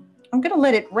 I'm going to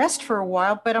let it rest for a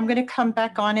while, but I'm going to come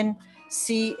back on and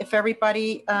see if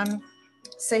everybody,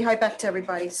 say hi back to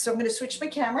everybody. So I'm going to switch my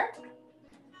camera.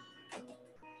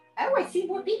 Oh, I see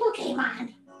more people came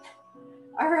on.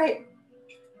 All right.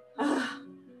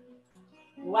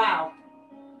 Wow.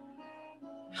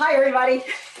 Hi, everybody.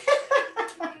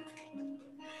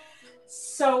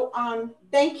 So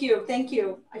thank you.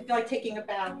 I feel like taking a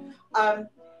bath.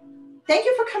 Thank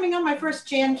you for coming on my first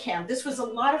Jan Cam. This was a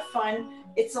lot of fun.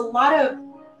 It's a lot of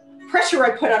pressure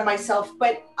I put on myself,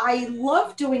 but I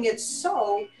love doing it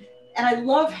and I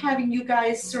love having you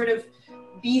guys sort of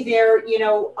be there, you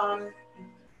know,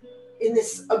 in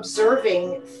this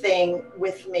observing thing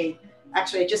with me.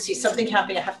 Actually, I just see something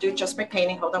happening. I have to adjust my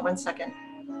painting. Hold on one second.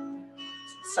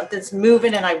 Something's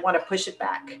moving and I want to push it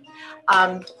back.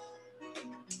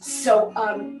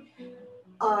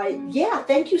 Yeah,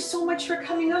 thank you so much for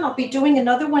coming on. I'll be doing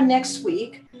another one next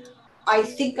week. I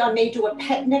think I may do a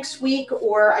pet next week,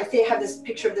 or I think I have this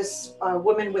picture of this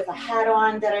woman with a hat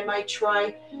on that I might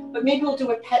try, but maybe we'll do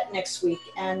a pet next week.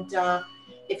 And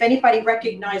if anybody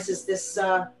recognizes this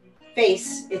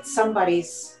face, it's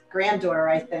somebody's granddaughter,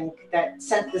 I think, that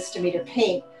sent this to me to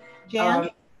paint. Jan,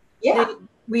 yeah.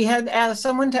 We had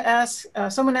someone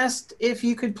asked if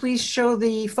you could please show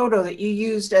the photo that you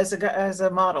used as a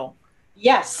model.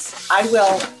 Yes, I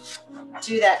will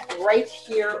do that right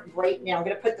here, right now. I'm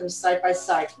going to put them side by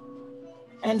side.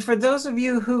 And for those of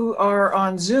you who are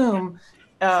on Zoom,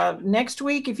 next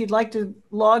week, if you'd like to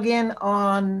log in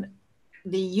on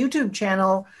the YouTube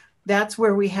channel, that's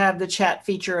where we have the chat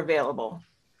feature available.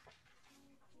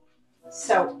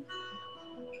 So,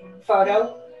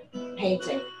 photo,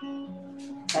 painting.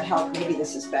 That helped. Maybe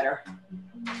this is better.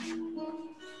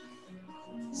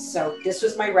 So this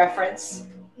was my reference.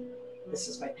 This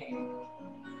is my painting.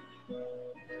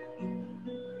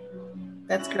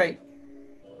 That's great.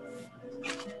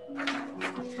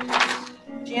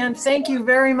 Jan, thank you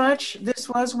very much. This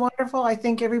was wonderful. I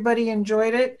think everybody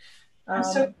enjoyed it.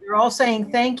 You're all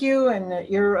saying thank you and that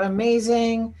you're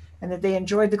amazing and that they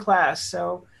enjoyed the class.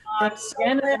 So thanks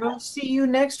again, and we'll see you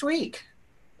next week.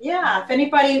 Yeah, if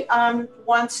anybody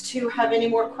wants to have any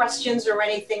more questions or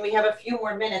anything, we have a few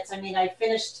more minutes. I mean, I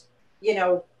finished,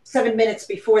 7 minutes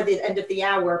before the end of the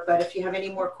hour, but if you have any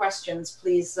more questions,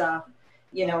 please, feel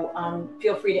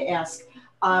free to ask.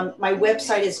 My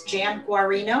website is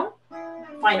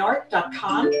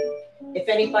janguarino.fineart.com. If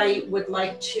anybody would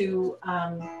like to,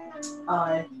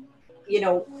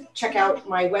 check out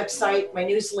my website, my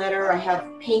newsletter, I have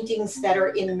paintings that are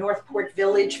in Northport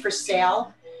Village for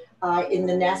sale. In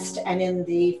the Nest and in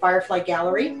the Firefly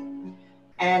Gallery.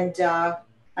 And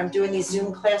I'm doing these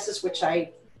Zoom classes, which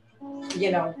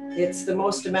it's the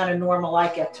most amount of normal I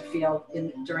get to feel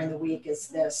during the week is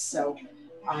this. So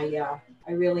I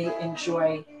really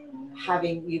enjoy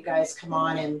having you guys come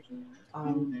on and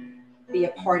be a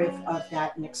part of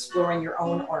that and exploring your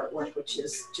own artwork, which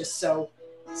is just so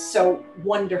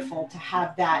wonderful to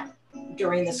have that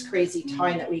during this crazy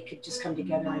time that we could just come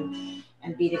together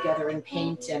and be together and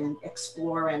paint and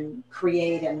explore and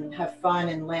create and have fun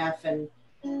and laugh and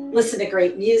listen to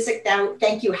great music.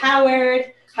 Thank you,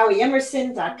 Howard,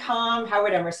 HowieEmerson.com,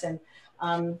 Howard Emerson.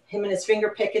 Him and his finger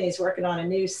picking, he's working on a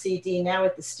new CD now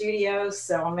at the studio,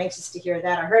 so I'm anxious to hear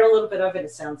that. I heard a little bit of it.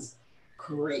 It sounds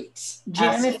great.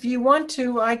 Jan, if you want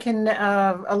to, I can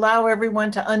allow everyone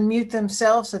to unmute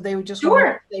themselves so they would just sure.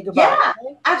 want to say goodbye. Yeah,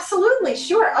 absolutely.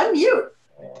 Sure. Unmute.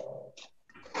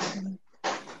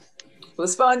 It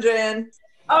was fun, Jan.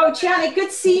 Oh, Janet,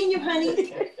 good seeing you,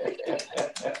 honey.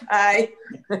 Hi.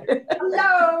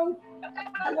 Hello.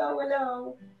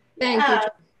 Hello. Thank you.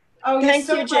 Oh, thank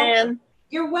you, Jan.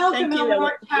 You're welcome, thank you,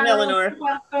 Eleanor. You're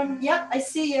welcome. Yep, I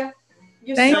see you.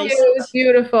 Thank you. It was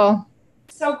beautiful.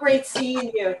 So great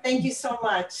seeing you. Thank you so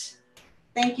much.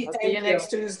 Thank you. See you next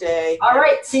Tuesday. All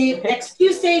right. See you next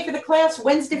Tuesday for the class,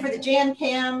 Wednesday for the Jan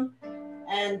Cam,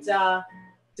 and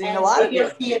seeing a lot of you.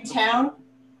 See you in town.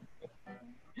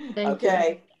 Thank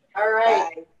you. All right.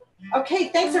 Bye. Okay.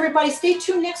 Thanks, everybody. Stay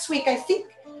tuned next week. I think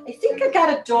I got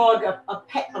a dog, a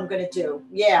pet. I'm gonna do.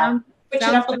 Yeah. Switch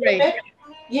it up a little bit.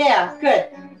 Yeah. Good.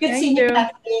 Good seeing you,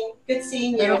 Kathleen. Good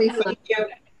seeing you. Thank you.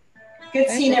 Good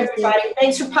seeing everybody.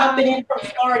 Thanks for popping in from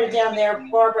Florida down there.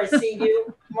 Barbara, I see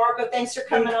you. Margot, thanks for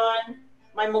coming on.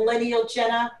 My millennial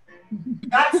Jenna.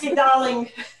 Grazie, darling.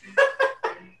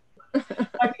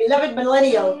 My beloved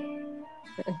millennial.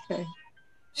 Okay.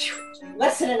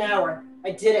 Less than an hour.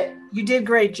 I did it. You did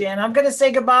great, Jan. I'm going to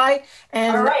say goodbye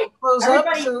and all right. Close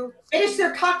everybody up. So finish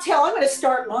their cocktail. I'm going to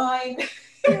start mine.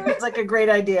 It's like a great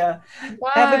idea.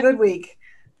 Bye. Have a good week.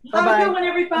 Have a good one,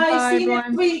 everybody. Bye, See you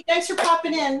next week. Thanks for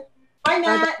popping in. Bye,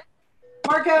 Matt.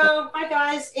 Margot. Bye,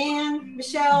 guys. Anne,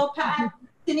 Michelle, Pat,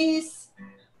 Denise,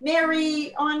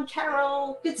 Mary,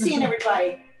 Carol. Good seeing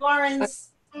everybody. Lawrence,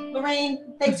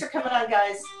 Lorraine. Thanks for coming on,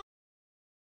 guys.